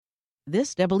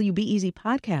This WBEZ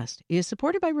podcast is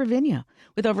supported by Ravinia,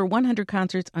 with over 100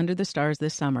 concerts under the stars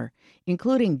this summer,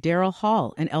 including Daryl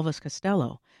Hall and Elvis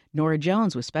Costello, Norah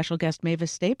Jones with special guest Mavis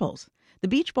Staples, The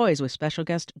Beach Boys with special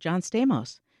guest John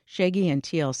Stamos, Shaggy and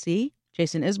TLC,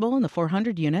 Jason Isbell and the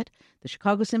 400 Unit, the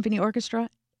Chicago Symphony Orchestra,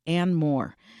 and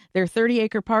more. Their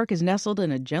 30-acre park is nestled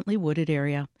in a gently wooded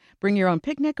area. Bring your own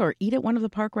picnic or eat at one of the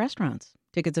park restaurants.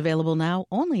 Tickets available now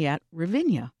only at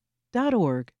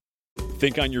ravinia.org.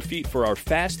 Think on your feet for our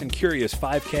Fast and Curious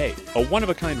 5K, a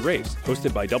one-of-a-kind race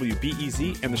hosted by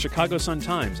WBEZ and the Chicago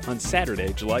Sun-Times on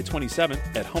Saturday, July 27th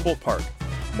at Humboldt Park.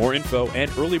 More info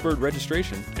and early bird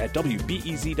registration at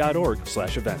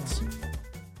wbez.org/events.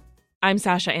 I'm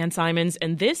Sasha Ann Simons,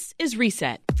 and this is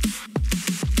Reset.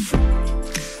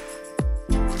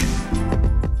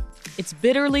 It's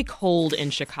bitterly cold in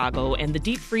Chicago, and the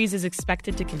deep freeze is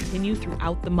expected to continue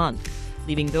throughout the month,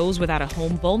 leaving those without a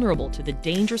home vulnerable to the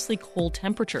dangerously cold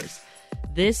temperatures.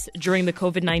 This during the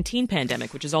COVID-19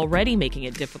 pandemic, which is already making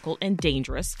it difficult and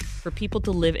dangerous for people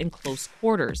to live in close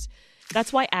quarters.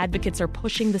 That's why advocates are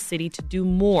pushing the city to do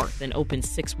more than open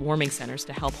 6 warming centers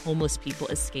to help homeless people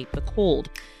escape the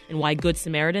cold, and why Good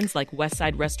Samaritans like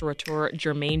Westside restaurateur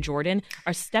Jermaine Jordan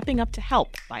are stepping up to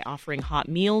help by offering hot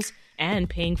meals and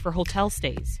paying for hotel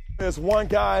stays. There's one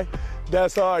guy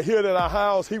that's here at our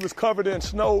house. He was covered in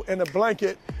snow in a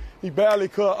blanket. He barely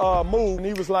could move, and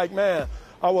he was like, man,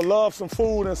 I would love some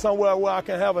food and somewhere where I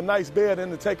can have a nice bed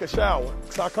and to take a shower.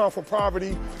 So I come from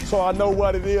poverty, so I know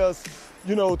what it is,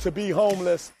 to be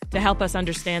homeless. To help us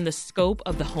understand the scope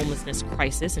of the homelessness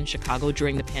crisis in Chicago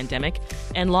during the pandemic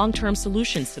and long-term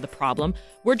solutions to the problem,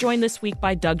 we're joined this week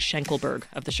by Doug Schenkelberg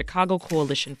of the Chicago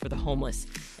Coalition for the Homeless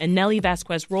and Nellie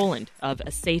Vasquez-Rowland of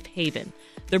A Safe Haven.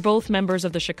 They're both members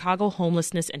of the Chicago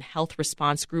Homelessness and Health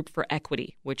Response Group for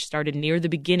Equity, which started near the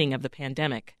beginning of the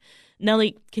pandemic.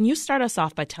 Nellie, can you start us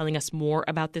off by telling us more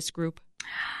about this group?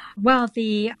 Well,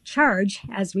 the charge,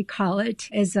 as we call it,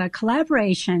 is a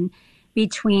collaboration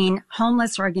between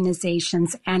homeless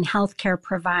organizations and healthcare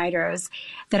providers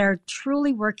that are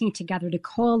truly working together to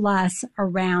coalesce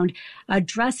around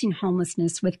addressing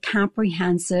homelessness with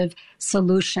comprehensive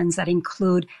solutions that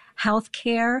include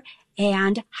healthcare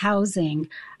and housing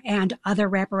and other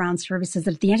wraparound services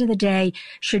that at the end of the day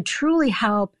should truly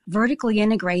help vertically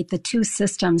integrate the two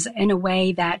systems in a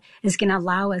way that is going to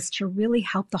allow us to really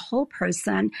help the whole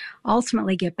person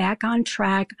ultimately get back on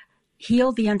track,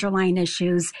 heal the underlying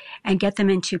issues, and get them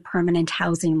into permanent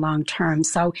housing long term.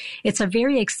 So it's a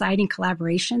very exciting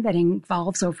collaboration that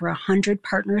involves over 100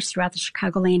 partners throughout the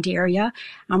Chicagoland area.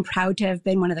 I'm proud to have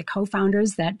been one of the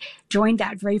co-founders that joined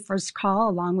that very first call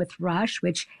along with Rush,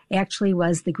 which actually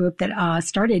was the group that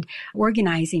started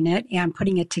organizing it and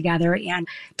putting it together. And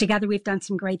together we've done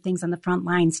some great things on the front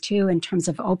lines too in terms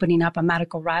of opening up a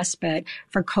medical respite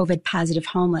for COVID positive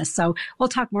homeless. So we'll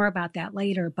talk more about that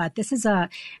later, but this is a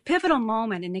pivotal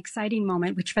moment, an exciting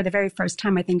moment, which for the very first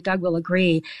time, I think Doug will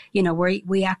agree,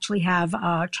 we actually have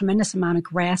a tremendous amount of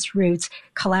grassroots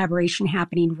collaboration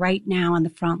happening right now on the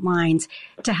front lines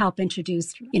to help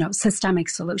introduce, systemic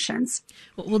solutions.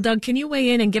 Well, Doug, can you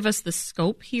weigh in and give us the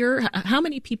scope here? How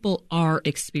many people are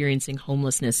experiencing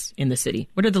homelessness in the city?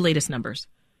 What are the latest numbers?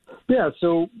 Yeah,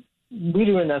 so we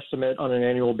do an estimate on an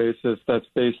annual basis that's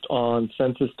based on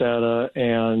census data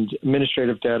and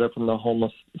administrative data from the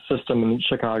homeless system in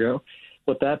Chicago.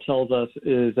 What that tells us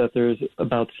is that there's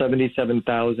about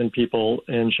 77,000 people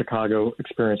in Chicago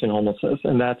experiencing homelessness,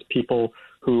 and that's people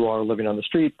who are living on the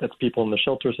street, that's people in the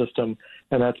shelter system,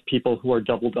 and that's people who are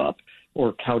doubled up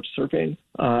or couch surfing.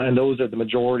 And those are the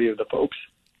majority of the folks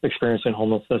experiencing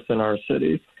homelessness in our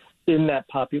city. In that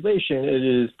population, it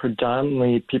is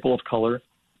predominantly people of color.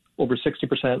 Over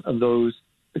 60% of those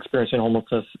experiencing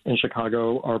homelessness in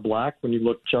Chicago are Black. When you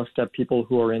look just at people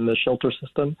who are in the shelter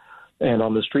system and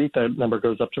on the street, that number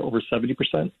goes up to over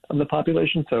 70% of the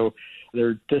population. So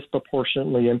they're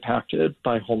disproportionately impacted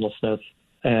by homelessness,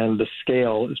 and the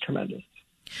scale is tremendous.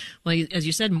 Well, as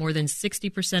you said, more than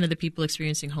 60% of the people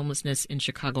experiencing homelessness in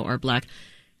Chicago are Black.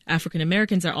 African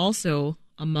Americans are also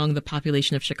among the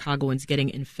population of Chicagoans getting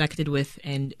infected with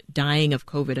and dying of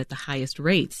COVID at the highest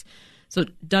rates. So,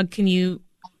 Doug, can you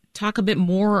talk a bit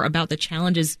more about the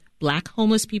challenges Black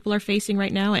homeless people are facing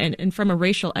right now? And from a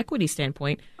racial equity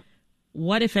standpoint,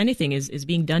 what, if anything, is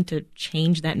being done to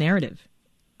change that narrative?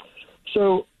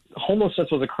 So homelessness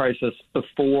was a crisis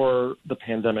before the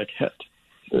pandemic hit.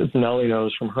 As Nellie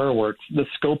knows from her work, the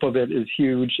scope of it is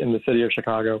huge in the city of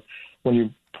Chicago. When you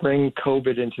bring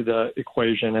COVID into the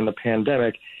equation and the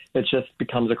pandemic, it just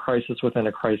becomes a crisis within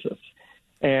a crisis.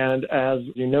 And as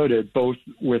you noted, both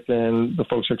within the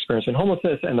folks who are experiencing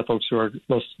homelessness and the folks who are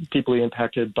most deeply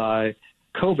impacted by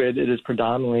COVID, it is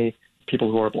predominantly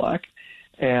people who are Black.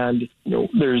 And,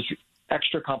 there's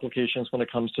extra complications when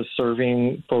it comes to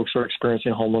serving folks who are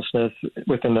experiencing homelessness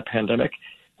within the pandemic.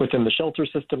 Within the shelter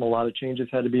system, a lot of changes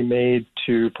had to be made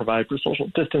to provide for social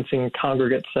distancing.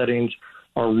 Congregate settings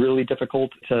are really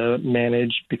difficult to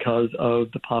manage because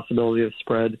of the possibility of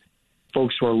spread.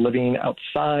 Folks who are living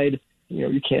outside,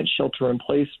 you can't shelter in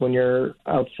place when you're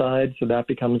outside, so that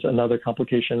becomes another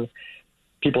complication.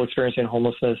 People experiencing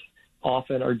homelessness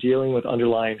often are dealing with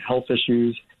underlying health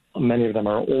issues. Many of them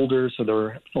are older, so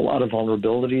there's a lot of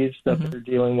vulnerabilities that they're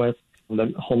dealing with. And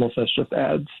then homelessness just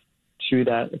adds to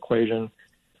that equation.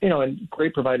 And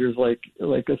great providers like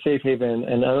a Safe Haven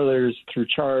and others through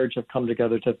Charge have come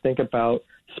together to think about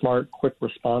smart, quick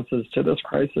responses to this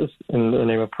crisis in the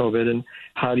name of COVID. And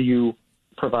how do you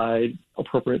provide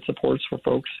appropriate supports for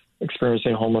folks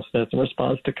experiencing homelessness in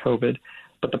response to COVID?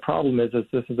 But the problem is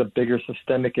this is a bigger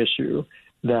systemic issue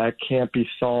that can't be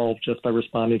solved just by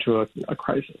responding to a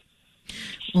crisis.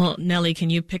 Well, Nellie, can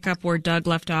you pick up where Doug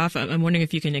left off? I'm wondering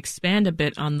if you can expand a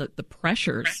bit on the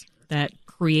pressures that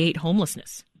create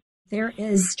homelessness. There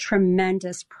is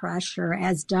tremendous pressure,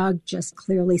 as Doug just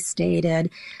clearly stated.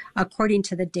 According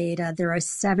to the data, there are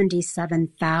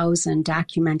 77,000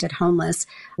 documented homeless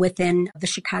within the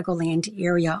Chicagoland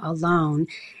area alone.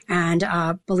 And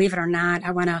believe it or not,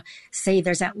 I want to say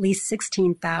there's at least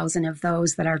 16,000 of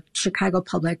those that are Chicago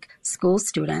public school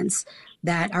students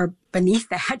that are beneath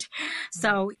that.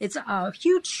 So it's a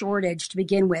huge shortage to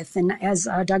begin with. And as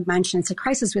Doug mentioned, it's a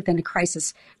crisis within a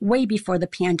crisis way before the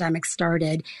pandemic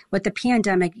started. What the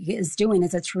pandemic is doing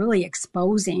is it's really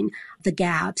exposing the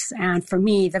gaps. And for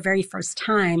me, the very first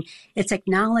time, it's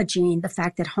acknowledging the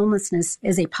fact that homelessness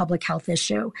is a public health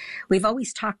issue. We've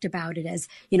always talked about it as,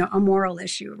 a moral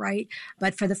issue, right?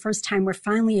 But for the first time, we're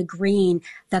finally agreeing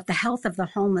that the health of the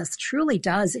homeless truly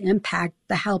does impact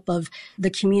the health of the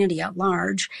community at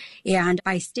large. And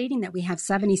by stating that we have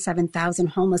 77,000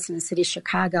 homeless in the city of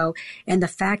Chicago, and the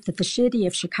fact that the city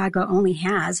of Chicago only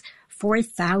has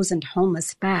 4,000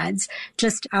 homeless beds,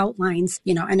 just outlines,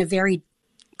 in a very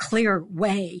clear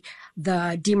way,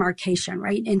 the demarcation,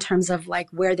 right, in terms of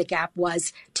where the gap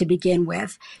was to begin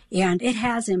with. And it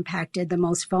has impacted the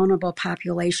most vulnerable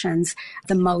populations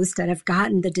the most, that have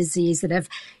gotten the disease, that have,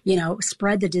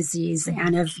 spread the disease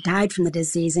and have died from the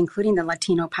disease, including the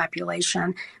Latino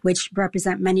population, which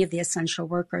represent many of the essential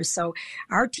workers. So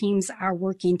our teams are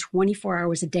working 24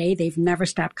 hours a day. They've never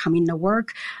stopped coming to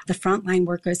work. The frontline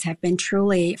workers have been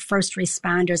truly first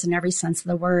responders in every sense of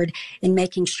the word in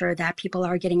making sure that people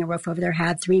are getting a roof over their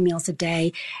head, 3 meals a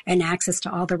day, and access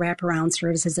to all the wraparound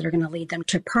services that are going to lead them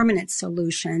to permanent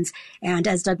solutions. And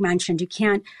as Doug mentioned, you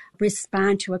can't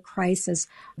respond to a crisis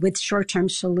with short-term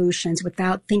solutions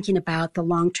without thinking about the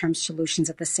long-term solutions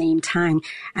at the same time.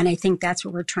 And I think that's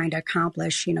what we're trying to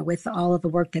accomplish, with all of the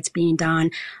work that's being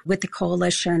done with the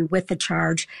coalition, with the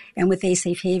Charge, and with A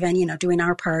Safe Haven, doing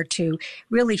our part to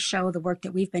really show the work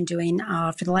that we've been doing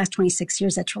for the last 26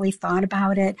 years that's really thought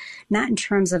about it, not in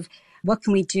terms of what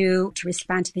can we do to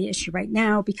respond to the issue right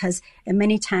now? Because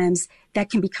many times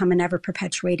that can become an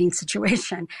ever-perpetuating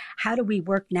situation. How do we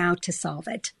work now to solve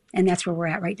it? And that's where we're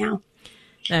at right now.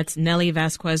 That's Nellie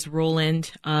Vasquez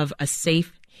Rowland of A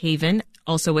Safe Haven.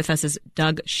 Also with us is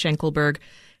Doug Schenkelberg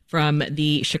from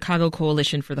the Chicago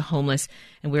Coalition for the Homeless.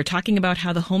 And we're talking about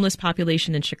how the homeless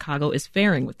population in Chicago is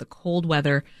faring with the cold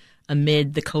weather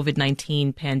amid the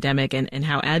COVID-19 pandemic, and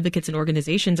how advocates and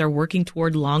organizations are working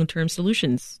toward long-term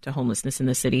solutions to homelessness in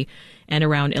the city and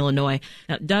around Illinois.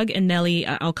 Now, Doug and Nellie,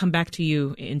 I'll come back to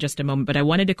you in just a moment, but I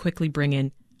wanted to quickly bring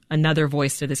in another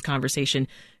voice to this conversation.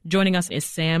 Joining us is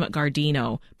Sam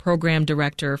Gardino, Program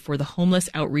Director for the Homeless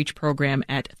Outreach Program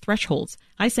at Thresholds.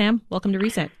 Hi, Sam. Welcome to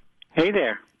Reset. Hey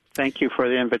there. Thank you for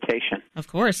the invitation. Of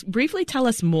course. Briefly tell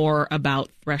us more about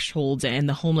Thresholds and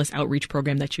the Homeless Outreach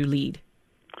Program that you lead.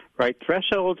 Right.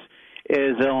 Thresholds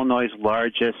is Illinois'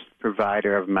 largest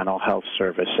provider of mental health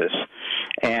services.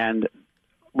 And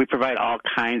we provide all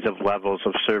kinds of levels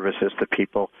of services to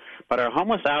people. But our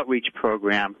Homeless Outreach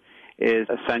Program is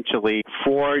essentially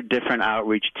 4 different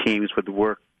outreach teams would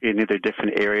work in either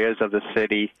different areas of the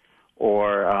city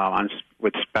or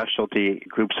with specialty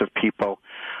groups of people,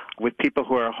 with people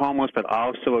who are homeless but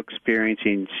also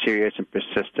experiencing serious and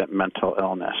persistent mental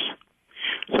illness.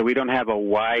 So we don't have a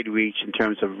wide reach in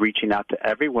terms of reaching out to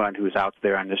everyone who's out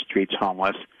there on the streets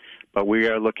homeless, but we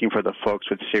are looking for the folks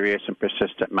with serious and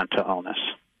persistent mental illness.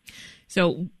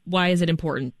 So why is it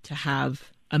important to have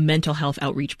a mental health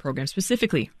outreach program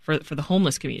specifically for the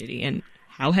homeless community, and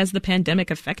how has the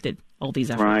pandemic affected all these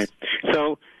efforts? Right.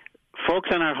 So folks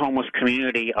in our homeless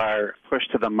community are pushed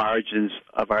to the margins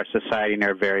of our society and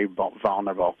are very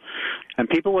vulnerable. And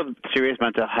people with serious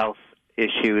mental health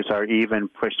issues are even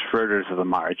pushed further to the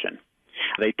margin.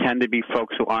 They tend to be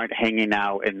folks who aren't hanging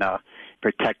out in the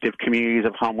protective communities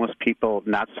of homeless people,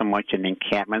 not so much in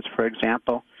encampments, for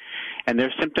example. And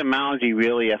their symptomology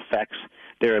really affects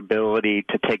their ability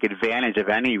to take advantage of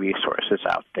any resources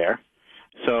out there.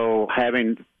 So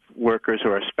having workers who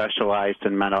are specialized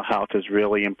in mental health is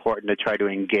really important to try to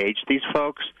engage these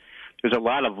folks. There's a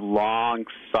lot of long,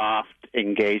 soft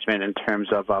engagement in terms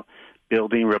of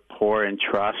building rapport and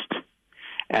trust,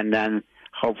 and then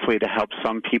hopefully to help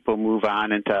some people move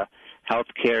on into health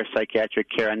care, psychiatric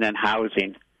care, and then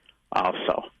housing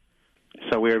also.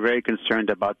 So we're very concerned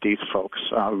about these folks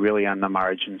really on the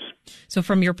margins. So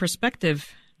from your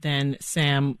perspective then,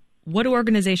 Sam, what do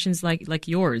organizations like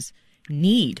yours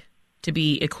need to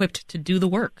be equipped to do the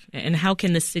work? And how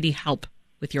can the city help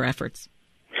with your efforts?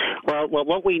 Well,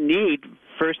 what we need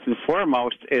first and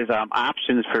foremost is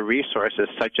options for resources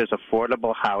such as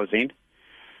affordable housing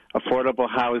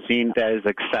that is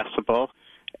accessible.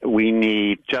 We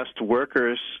need just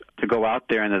workers to go out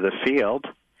there into the field.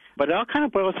 But it all kind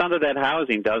of boils down to that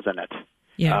housing, doesn't it?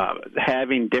 Yeah.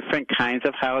 Having different kinds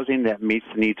of housing that meets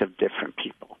the needs of different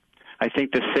people. I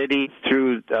think the city,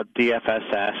 through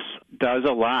DFSS, does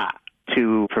a lot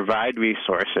to provide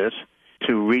resources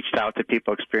to reach out to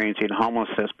people experiencing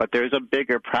homelessness, but there's a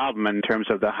bigger problem in terms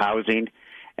of the housing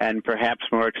and perhaps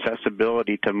more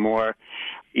accessibility to more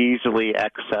easily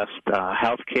accessed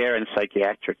health care and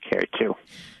psychiatric care, too.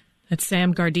 That's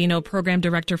Sam Gardino, Program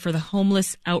Director for the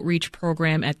Homeless Outreach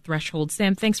Program at Threshold.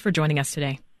 Sam, thanks for joining us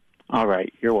today. All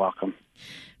right. You're welcome.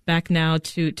 Back now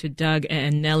to Doug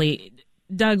and Nellie.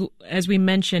 Doug, as we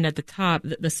mentioned at the top,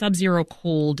 the sub-zero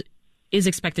cold is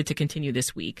expected to continue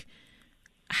this week.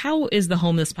 How is the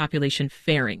homeless population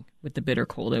faring with the bitter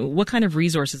cold? And what kind of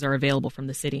resources are available from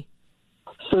the city?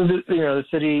 So, the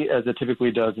city, as it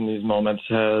typically does in these moments,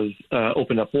 has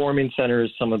opened up warming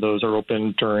centers. Some of those are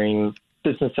open during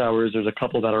business hours. There's a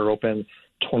couple that are open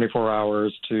 24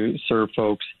 hours to serve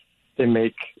folks. They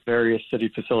make various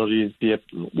city facilities, be it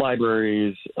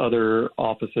libraries, other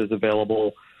offices,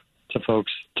 available to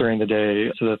folks during the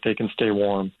day so that they can stay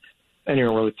warm. And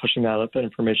really pushing out that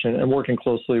information and working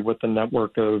closely with the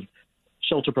network of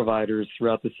shelter providers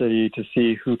throughout the city to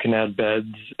see who can add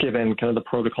beds, given kind of the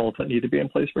protocols that need to be in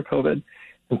place for COVID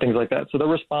and things like that. So they're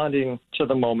responding to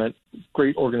the moment.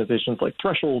 Great organizations like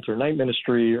Threshold or Night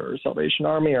Ministry or Salvation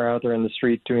Army are out there in the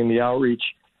street doing the outreach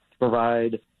to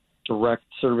provide direct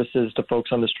services to folks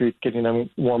on the street, getting them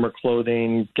warmer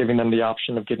clothing, giving them the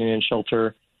option of getting in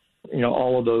shelter.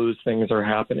 All of those things are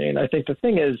happening. I think the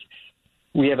thing is,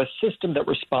 we have a system that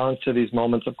responds to these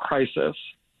moments of crisis.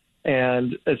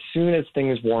 And as soon as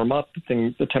things warm up,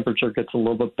 the temperature gets a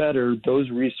little bit better, those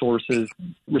resources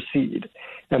recede,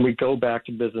 and we go back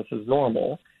to business as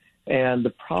normal. And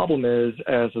the problem is,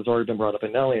 as has already been brought up by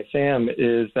Nellie and Sam,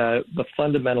 is that the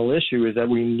fundamental issue is that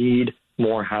we need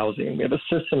more housing. We have a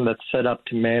system that's set up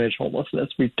to manage homelessness.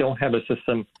 We don't have a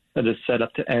system that is set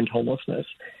up to end homelessness.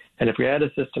 And if we had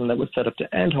a system that was set up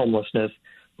to end homelessness,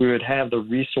 we would have the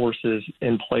resources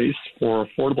in place for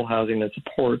affordable housing and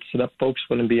support so that folks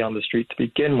wouldn't be on the street to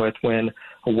begin with when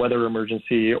a weather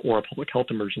emergency or a public health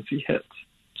emergency hits.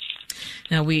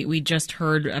 Now, we just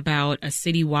heard about a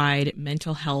citywide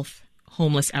mental health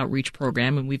homeless outreach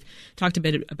program, and we've talked a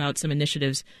bit about some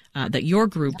initiatives that your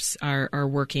groups are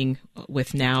working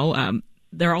with now.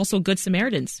 There are also Good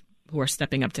Samaritans who are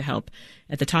stepping up to help.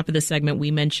 At the top of the segment, we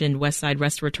mentioned Westside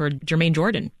restaurateur Jermaine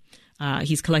Jordan.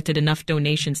 He's collected enough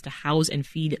donations to house and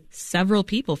feed several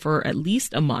people for at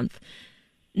least a month.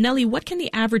 Nellie, what can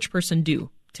the average person do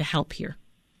to help here?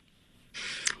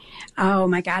 Oh,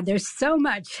 my God, there's so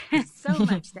much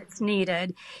that's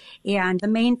needed. And the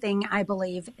main thing, I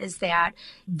believe, is that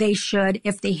they should,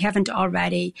 if they haven't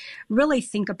already, really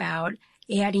think about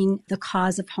adding the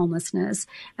cause of homelessness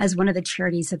as one of the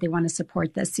charities that they want to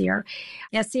support this year.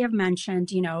 As they have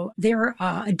mentioned, they're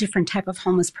a different type of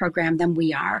homeless program than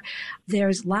we are.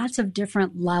 There's lots of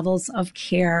different levels of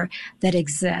care that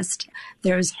exist.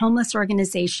 There's homeless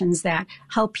organizations that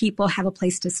help people have a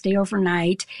place to stay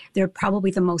overnight. They're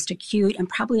probably the most acute and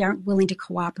probably aren't willing to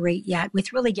cooperate yet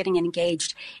with really getting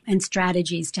engaged in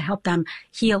strategies to help them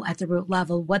heal at the root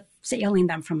level, what's ailing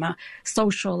them from a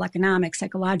social, economic,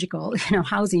 psychological,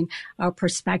 housing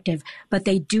perspective, but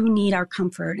they do need our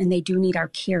comfort and they do need our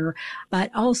care.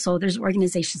 But also there's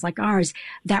organizations like ours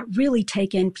that really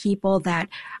take in people that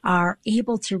are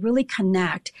able to really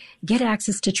connect, get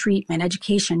access to treatment,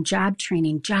 education, job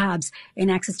training, jobs,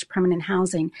 and access to permanent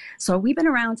housing. So we've been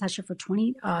around, Tasha, for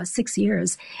 26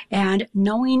 years. And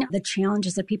knowing the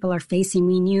challenges that people are facing,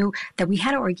 we knew that we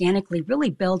had to organically really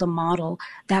build a model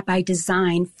that by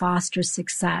design fosters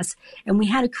success. And we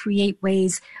had to create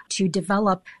ways to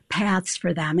develop paths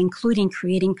for them, including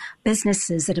creating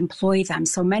businesses that employ them.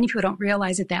 So many people don't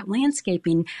realize that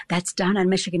landscaping that's done on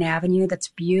Michigan Avenue, that's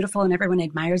beautiful and everyone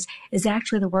admires, is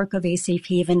actually the work of A Safe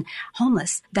Haven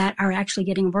homeless that are actually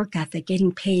getting work ethic,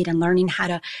 getting paid and learning how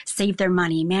to save their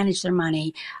money, manage their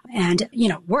money, and,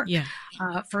 work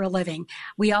for a living.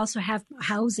 We also have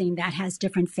housing that has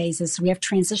different phases. So we have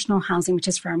transitional housing, which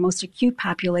is for our most acute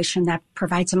population that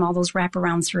provides them all those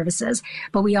wraparound services.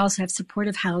 But we also have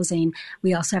supportive housing.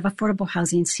 We also have affordable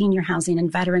housing, senior housing,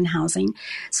 and veteran housing.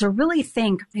 So really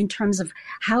think in terms of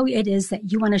how it is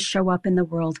that you want to show up in the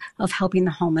world of helping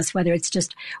the homeless, whether it's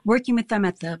just working with them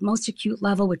at the most acute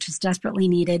level, which is desperately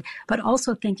needed, but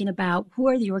also thinking about who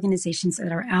are the organizations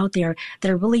that are out there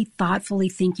that are really thoughtfully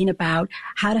thinking about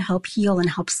how to help heal and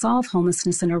help solve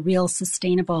homelessness in a real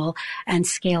sustainable and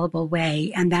scalable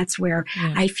way. And that's where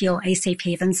I feel A Safe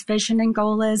Haven's vision and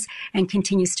goal is and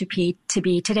continues to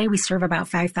be. Today, we serve about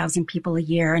 5,000 people a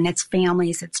year, and it's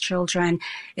families, it's children,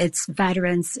 it's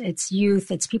veterans, it's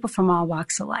youth, it's people from all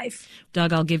walks of life.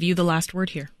 Doug, I'll give you the last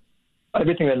word here.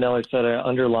 Everything that Nellie said, I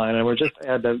underline, and we'll just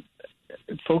add that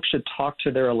folks should talk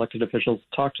to their elected officials,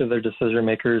 talk to their decision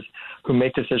makers who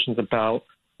make decisions about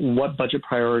what budget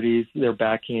priorities they're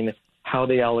backing, how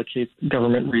they allocate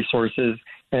government resources,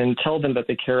 and tell them that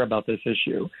they care about this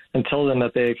issue, and tell them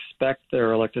that they expect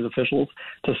their elected officials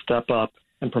to step up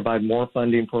and provide more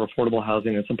funding for affordable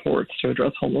housing and supports to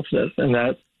address homelessness. And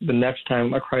that the next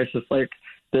time a crisis like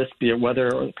this, be it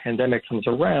weather or the pandemic, comes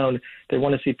around, they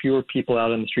want to see fewer people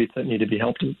out on the streets that need to be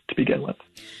helped to begin with.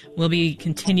 We'll be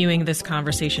continuing this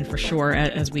conversation for sure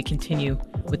as we continue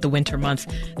with the winter months.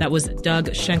 That was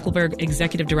Doug Schenkelberg,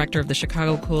 Executive Director of the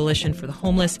Chicago Coalition for the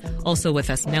Homeless. Also with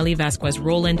us, Nellie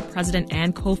Vasquez-Rowland, President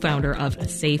and co-founder of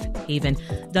Safe Haven.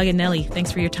 Doug and Nellie,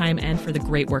 thanks for your time and for the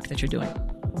great work that you're doing.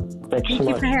 Thank you so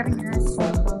much. Thank you for having us.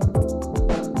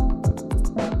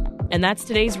 And that's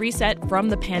today's Reset, from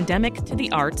the pandemic to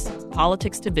the arts,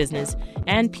 politics to business,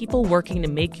 and people working to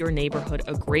make your neighborhood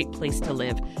a great place to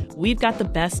live. We've got the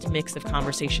best mix of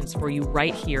conversations for you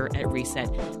right here at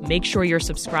Reset. Make sure you're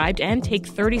subscribed and take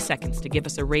 30 seconds to give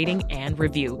us a rating and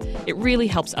review. It really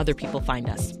helps other people find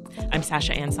us. I'm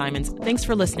Sasha Ann Simons. Thanks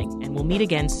for listening, and we'll meet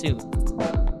again soon.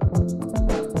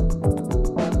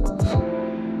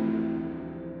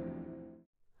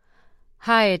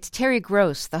 Hi, it's Terry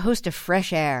Gross, the host of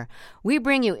Fresh Air. We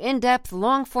bring you in-depth,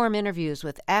 long-form interviews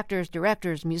with actors,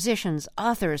 directors, musicians,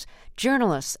 authors,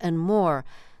 journalists, and more.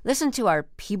 Listen to our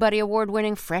Peabody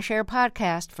Award-winning Fresh Air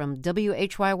podcast from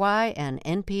WHYY and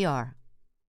NPR.